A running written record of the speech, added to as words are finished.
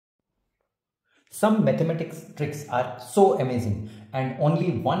Some mathematics tricks are so amazing and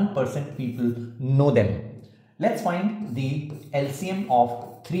only 1% people know them. Let's find the LCM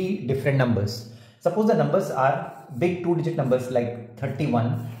of three different numbers. Suppose the numbers are big two-digit numbers like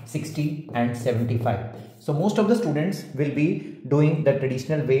 31, 60 and 75. So most of the students will be doing the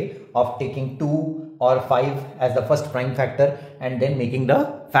traditional way of taking 2 or 5 as the first prime factor and then making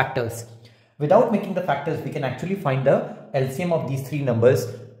the factors. Without making the factors, we can actually find the LCM of these three numbers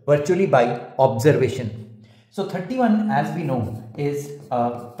virtually by observation. So 31, as we know, is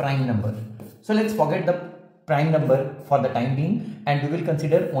a prime number. So let's forget the prime number for the time being and we will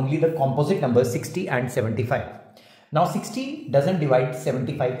consider only the composite numbers 60 and 75. Now 60 doesn't divide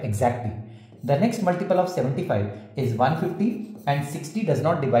 75 exactly. The next multiple of 75 is 150 and 60 does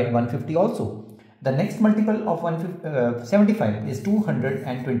not divide 150 also. The next multiple of 75 is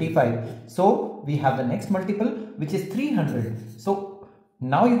 225. So we have the next multiple which is 300. So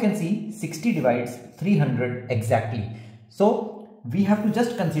now you can see 60 divides 300 exactly. So we have to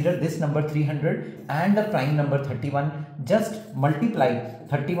just consider this number 300 and the prime number 31. Just multiply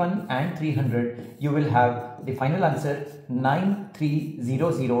 31 and 300. You will have the final answer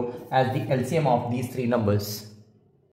 9300 as the LCM of these three numbers.